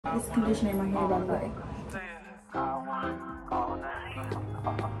This conditioner in my hair, by the way. I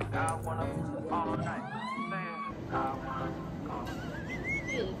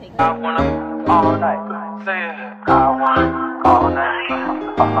want all night. Say it. I want all night.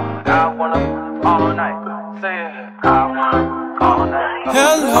 I want all night. Say it. I want all night.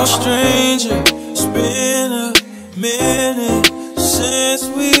 Hello, stranger. It's been a minute since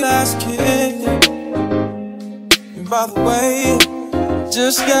we last kicked it. And by the way,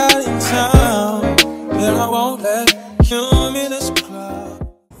 just got in town, and I won't let you in this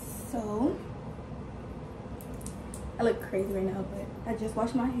club. So, I look crazy right now, but I just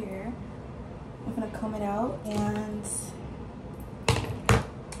washed my hair. I'm gonna comb it out, and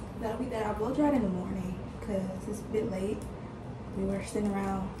that'll be that. I'll blow dry it in the morning because it's a bit late. We were sitting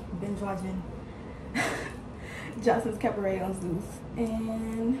around binge watching Johnson's Cabaret on Zeus,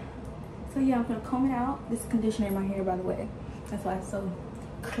 and so yeah, I'm gonna comb it out. This is conditioner in my hair, by the way. That's why it's so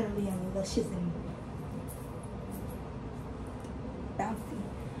curly and luscious and bouncy.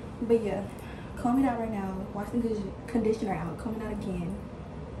 But yeah, comb it out right now. Wash the conditioner out. Comb it out again,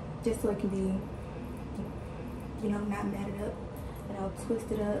 just so it can be, you know, not matted up. And I'll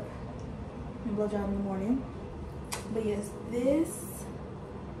twist it up and blow dry it in the morning. But yes, this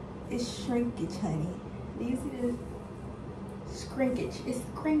is shrinkage, honey. Do you see this? Shrinkage. It's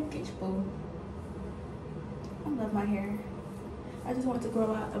shrinkage, boo. I love my hair. I just want it to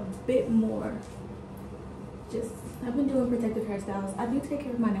grow out a bit more. I've been doing protective hairstyles. I do take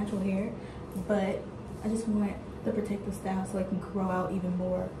care of my natural hair, but I just want the protective style so it can grow out even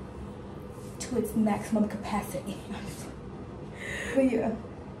more to its maximum capacity. But yeah,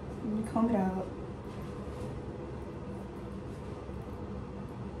 you comb it out.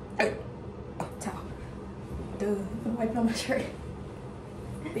 Oh, towel. Duh, I'm wiping on my shirt.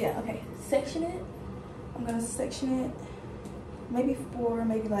 But yeah, okay, section it. I'm gonna section it. Maybe 4,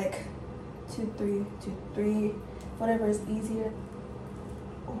 maybe like 2, 3, whatever is easier.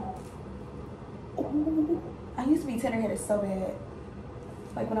 Ooh. I used to be tender-headed so bad,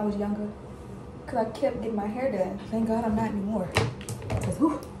 like when I was younger, because I kept getting my hair done. Thank God I'm not anymore, because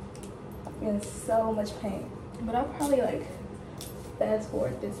I'm in so much pain. But I'll probably like fast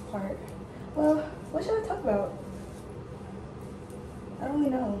forward this part. Well, what should I talk about? I don't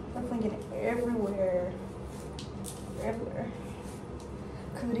really know. I'm definitely getting everywhere.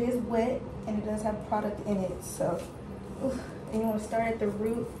 Because it is wet and it does have product in it, so and you want to start at the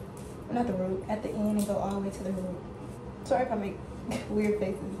root, not the root, at the end and go all the way to the root. Sorry if I make weird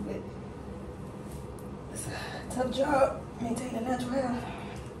faces, but it's a tough job maintaining a natural hair.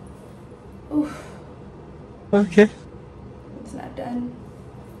 Oof. Okay. It's not done.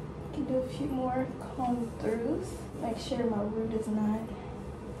 I can do a few more comb throughs. Make sure my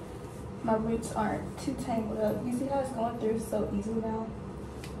roots aren't too tangled up. You see how it's going through so easily now?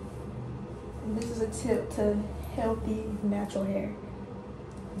 And this is a tip to healthy natural hair.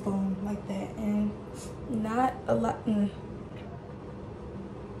 Boom, like that. And not a lot.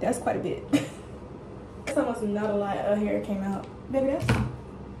 That's quite a bit. That's almost not a lot of hair came out. Baby,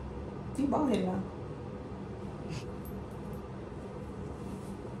 you bald headed now.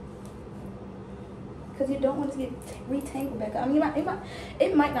 Because you don't want it to get retangled back up. I mean,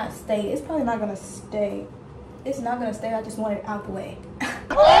 it might not stay. It's probably not gonna stay. It's not gonna stay. I just want it out the way.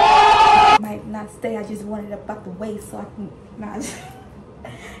 It might not stay. I just want it up out the way so I can not.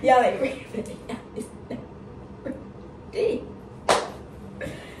 Y'all ain't ready.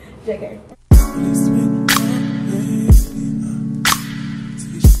 JK.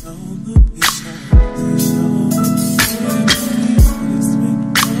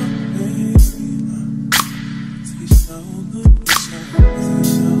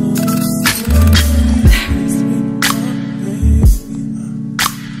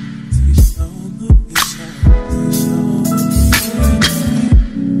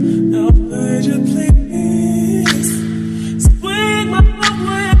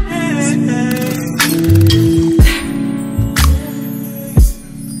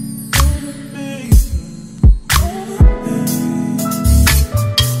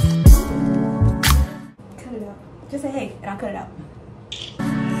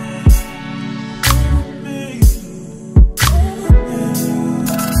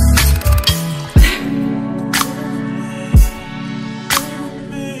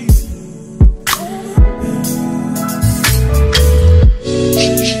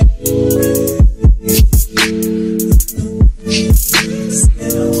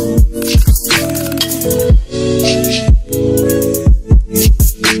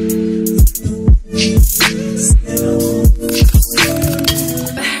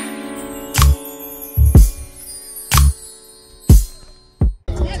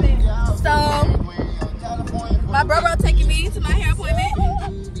 Bro taking me to my hair appointment.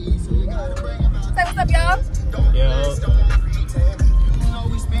 Say what's up, y'all. Yo.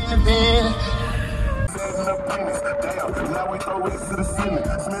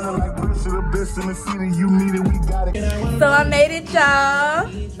 So I made it, y'all.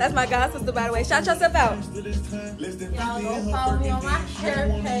 That's my god sister, by the way. Shout yourself out. Y'all go follow me on my hair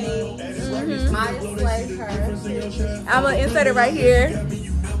page. I'm gonna insert it right here.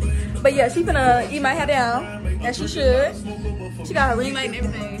 But yeah, she finna eat my hair down, as she should. She got her ring light and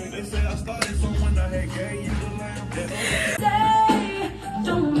everything.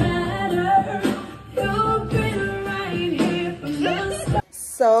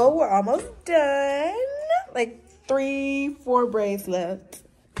 So we're almost done. Like 3-4 braids left.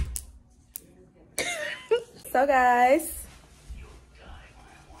 So guys,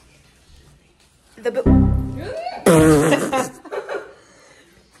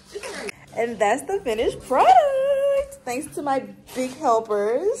 and that's the finished product. Thanks to my big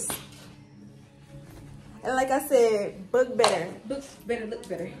helpers. And like I said, book better. Book better, look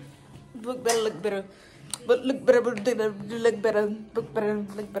better. Book better, look better. But look better, look better. Book better,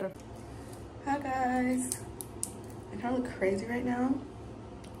 look better. Hi guys. I kind of look crazy right now,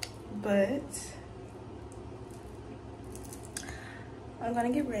 but I'm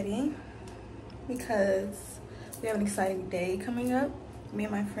gonna get ready because we have an exciting day coming up. Me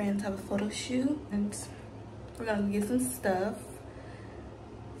and my friends have a photo shoot and we're gonna get some stuff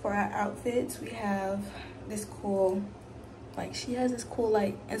for our outfits. We have this cool, like she has this cool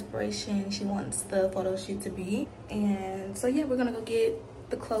like inspiration she wants the photo shoot to be. And so yeah, we're gonna go get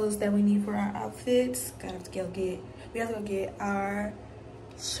the clothes that we need for our outfits. We have to go get our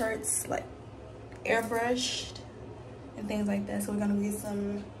shirts like airbrushed and things like that. So we're gonna get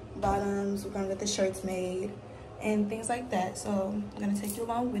some bottoms, we're gonna get the shirts made and things like that. So I'm gonna take you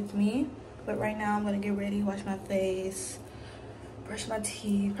along with me, but right now I'm gonna get ready, wash my face, brush my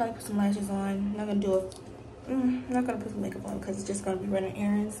teeth, probably put some lashes on. I'm not gonna put some makeup on because it's just gonna be running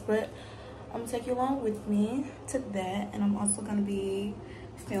errands, but I'm gonna take you along with me to that. And I'm also gonna be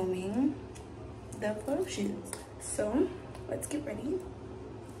filming the photo shoot. So let's get ready.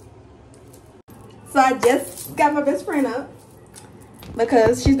 So I just got my best friend up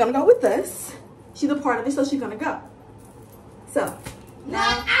because she's gonna go with us. She's a part of it, so she's gonna go. So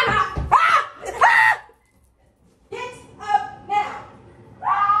now get up now.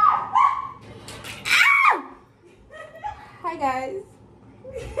 Hi guys.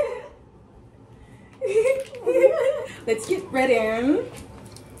 Let's get ready.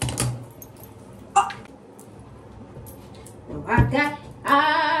 I got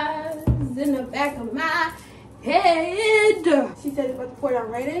eyes in the back of my head. She said it's about to pour down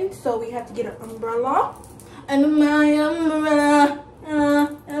raining, so we have to get an umbrella. And my umbrella.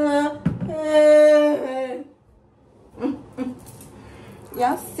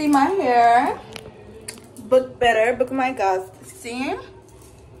 Y'all see my hair? Book better. Book my guys. See?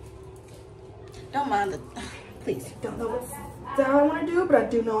 Don't mind the. Please. Don't know what style I want to do, but I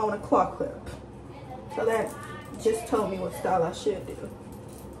do know I want a claw clip. So that just told me what style I should do.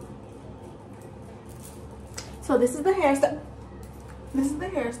 So this is the hairstyle. This is the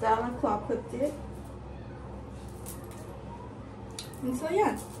hairstyle. I claw clipped it. And so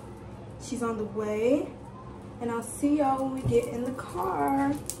yeah, she's on the way, and I'll see y'all when we get in the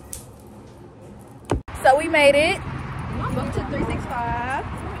car. So we made it. Welcome to 365.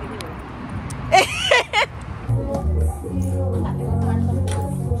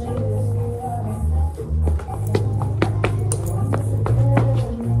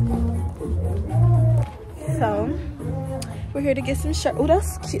 So we're here to get some shirts. Oh,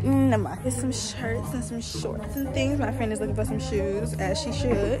 that's cute. Never mind. Get some shirts and some shorts and things. My friend is looking for some shoes, as she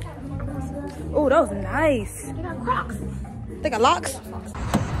should. Oh, those are nice. They got Crocs. They got locks.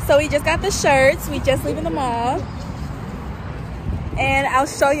 So we just got the shirts. We just leaving the mall. And I'll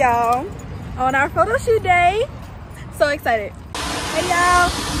show y'all on our photo shoot day. So excited. Hey y'all.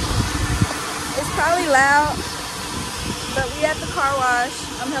 It's probably loud, but we at the car wash.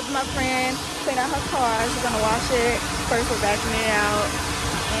 I'm helping my friend clean out her car. She's gonna wash it. First we're vacuuming it out.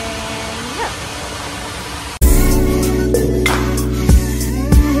 And yeah.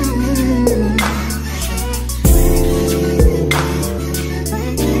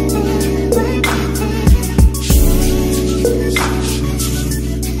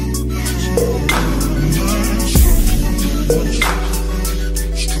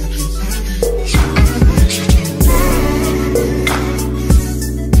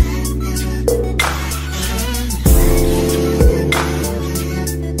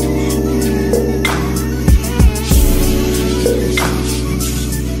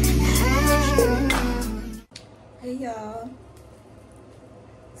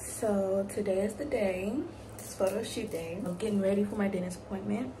 So today is the day. It's photo shoot day. I'm getting ready for my dentist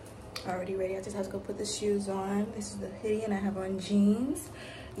appointment. Already ready. I just have to go put the shoes on. This is the hoodie and I have on jeans.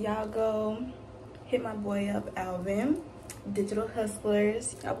 Y'all go hit my boy up, Alvin. Digital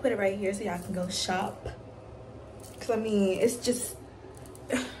Hustlers. I'll put it right here so y'all can go shop. Cause I mean, it's just,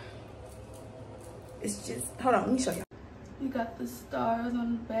 hold on, let me show y'all. You got the stars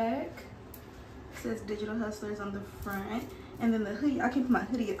on the back. It says Digital Hustlers on the front. And then the hoodie, I can put my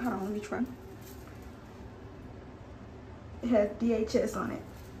hoodie, hold on, let me try. It has DHS on it.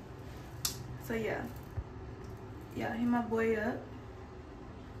 So yeah, hit my boy up.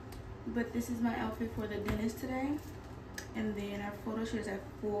 But this is my outfit for the dentist today. And then our photo shoot is at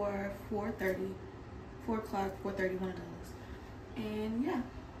 4:30, 4 o'clock, 4:30, one of those. And yeah, I'm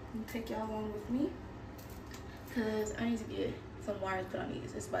gonna take y'all along with me. Cause I need to get some wires put on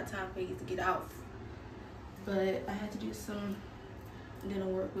these. It's about time for these to get off. But I had to do some dental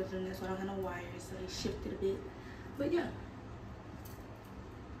work with them. That's why I don't have no wires, so they shifted a bit. But yeah,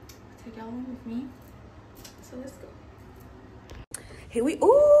 take y'all along with me. So let's go. Here we,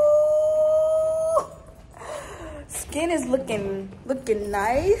 ooh, skin is looking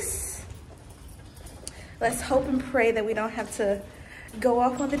nice. Let's hope and pray that we don't have to go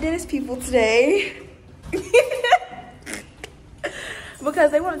off on the dentist people today.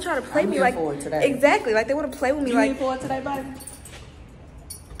 Because they want to try to play me like exactly like they want to play with me like for today, buddy.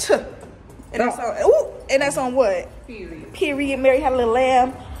 And that's on, ooh, and that's on what? Period. Mary had a little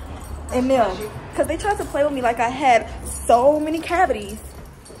lamb, and them because they tried to play with me like I had so many cavities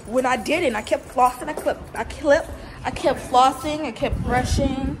when I didn't. I kept flossing. I kept flossing. I kept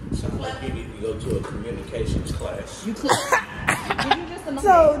brushing. Sounds like you need to go to a communications class. You could.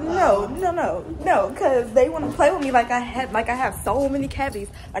 So no, because they want to play with me like I have so many cavities,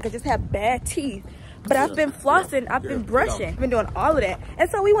 like I just have bad teeth. But I've been flossing, I've been brushing, I've been doing all of that. And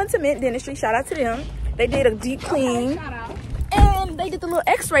so we went to Mint Dentistry. Shout out to them. They did a deep clean, and they did the little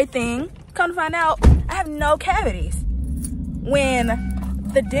X-ray thing. Come to find out, I have no cavities. When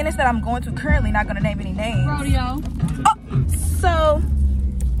the dentist that I'm going to currently, not gonna name any names. Rodeo. Oh, so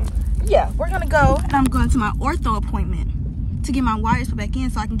yeah, we're gonna go, and I'm going to my ortho appointment to get my wires put back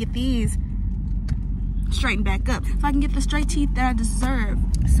in so I can get these straightened back up, so I can get the straight teeth that I deserve.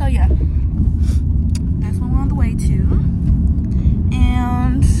 So yeah, that's what we're on the way to.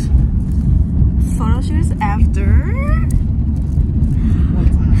 And photo shoot is after.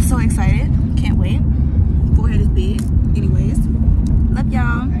 So excited, can't wait. Forehead is big. Anyways, love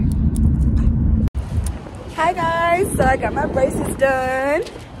y'all. Hi guys, so I got my braces done.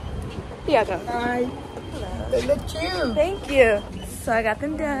 Yeah, go. Hi. They look cute. Thank you. So I got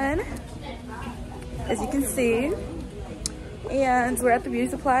them done, as you can see. And we're at the beauty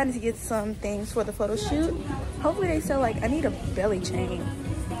supply. I need to get some things for the photo shoot. Hopefully they sell, like, I need a belly chain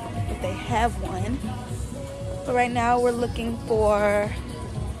if they have one. But right now we're looking for,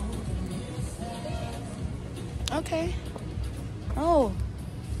 okay. Oh,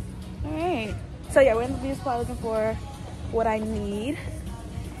 all right. So yeah, we're in the beauty supply looking for what I need.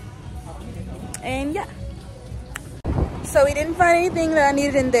 And yeah. So we didn't find anything that I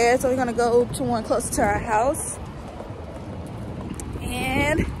needed in there, so we're gonna go to one closer to our house.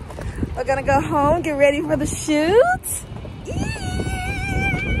 And we're gonna go home, get ready for the shoot.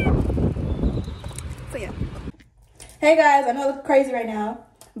 So yeah. Hey guys, I know I look crazy right now,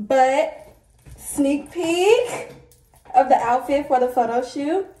 but sneak peek of the outfit for the photo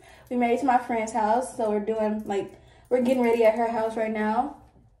shoot. We made it to my friend's house, so we're getting ready at her house right now.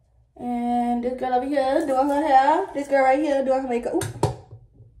 And this girl over here doing her hair. This girl right here doing her makeup. Ooh.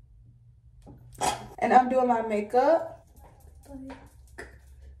 And I'm doing my makeup.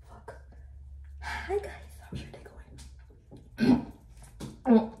 Hi guys, how should they going?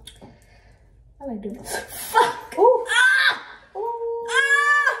 I like doing this. Fuck! Ooh. Ah! Ooh.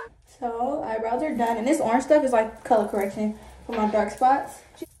 Ah! So eyebrows are done, and this orange stuff is like color correction for my dark spots.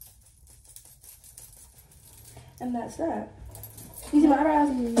 And that's that. You see my eyebrows?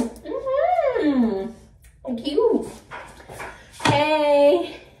 Cute.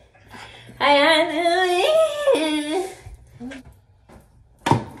 Hey. How y'all doing?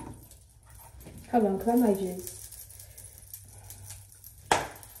 Hold on, cause I might just.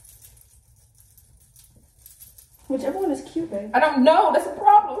 Whichever one is cute, babe. I don't know. That's a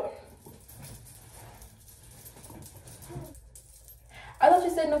problem. I thought you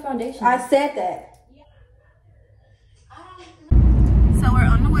said no foundation. I said that. So we're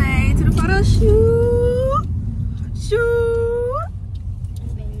on the way to the photo shoot.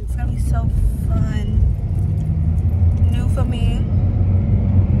 It's gonna be so fun. New for me.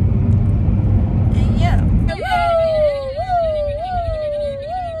 And yeah.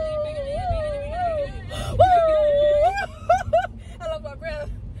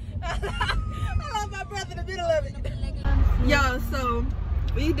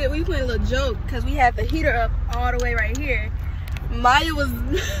 we played a little joke because we had the heater up all the way right here. Maya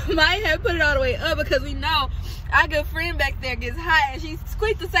had put it all the way up because we know our good friend back there gets hot and she's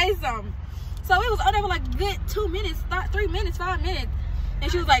quick to say something. So it was on there for like good 2 minutes, 3 minutes, 5 minutes.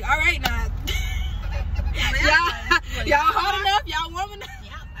 And she was like, all right now. y'all hot enough? Y'all warm enough?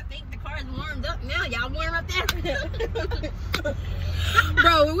 Yeah, I think the car is warmed up now. Y'all warm up there.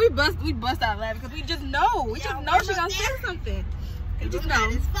 Bro, when we bust out laughing because we just know. We just know she gonna say something. We just know.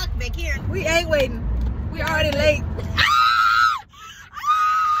 As fuck back here. We ain't waiting. We already late.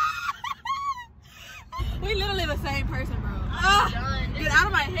 We literally the same person, bro. Get out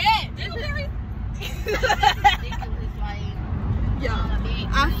of my head. This is ridiculous. Like, yo,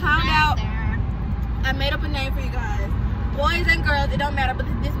 I found out. I made up a name for you guys. Boys and girls, it don't matter, but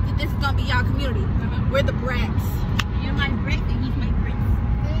this is gonna be y'all community. We're the brats. You're my brat and he's my brat.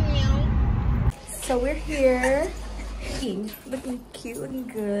 So we're here. Looking cute, looking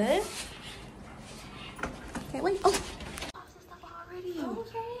good. Can't wait. Oh, stuff already.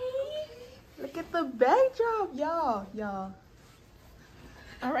 Okay. Look at the backdrop, y'all.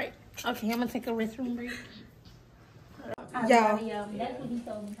 All right. Okay, I'm gonna take a restroom break. Y'all,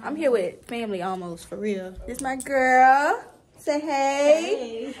 I'm here with family almost, for real. This my girl. Say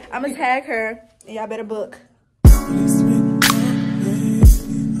hey. I'm gonna tag her, and y'all better book.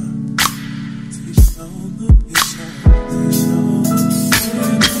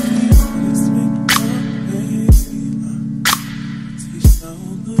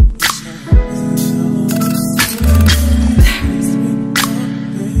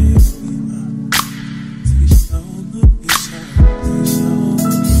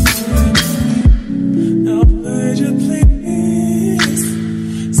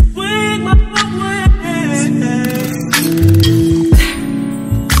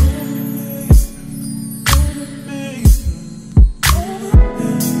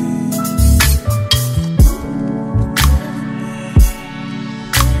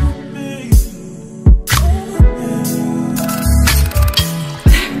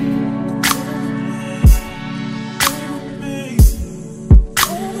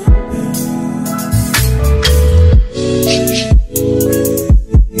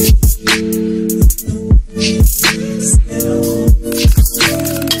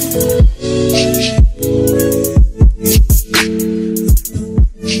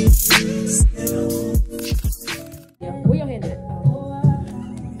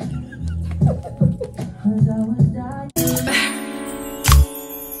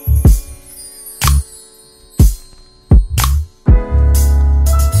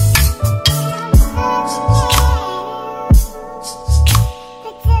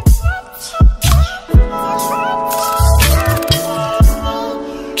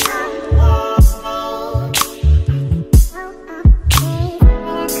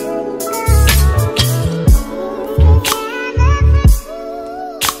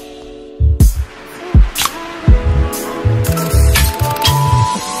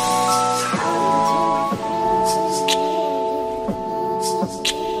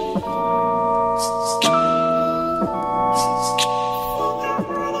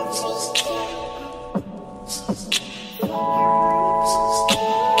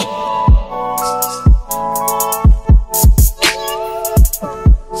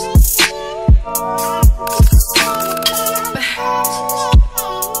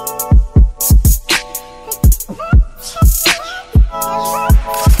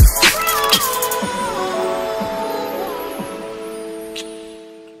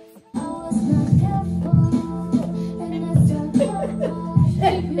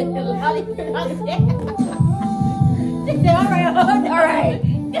 All right.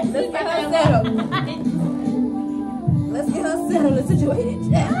 Let's get her settled. Let's get her settled and situated.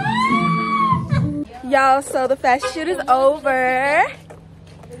 Y'all, so the fashion shoot is over.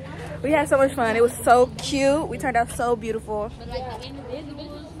 We had so much fun. It was so cute. We turned out so beautiful.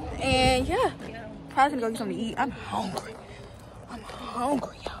 And yeah, probably gonna go get something to eat. I'm hungry. I'm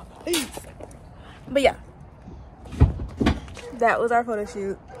hungry, y'all. Please. But yeah, that was our photo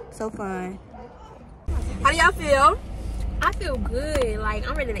shoot. So fun. How do y'all feel? I feel good. Like,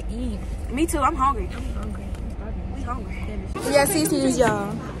 I'm ready to eat. Me too. I'm hungry. I'm hungry. We hungry. Yeah, CC's,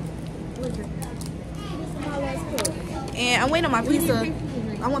 y'all. And I'm waiting on my pizza.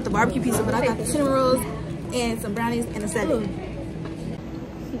 I want the barbecue pizza, but I got the cinnamon rolls and some brownies and a salad.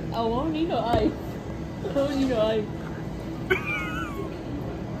 I won't need no ice. I won't need no ice.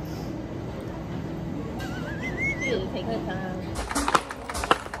 It'll take her time.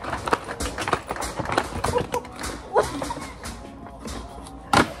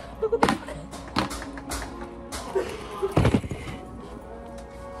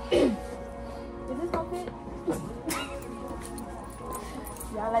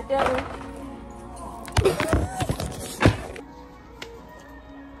 Y'all like that one?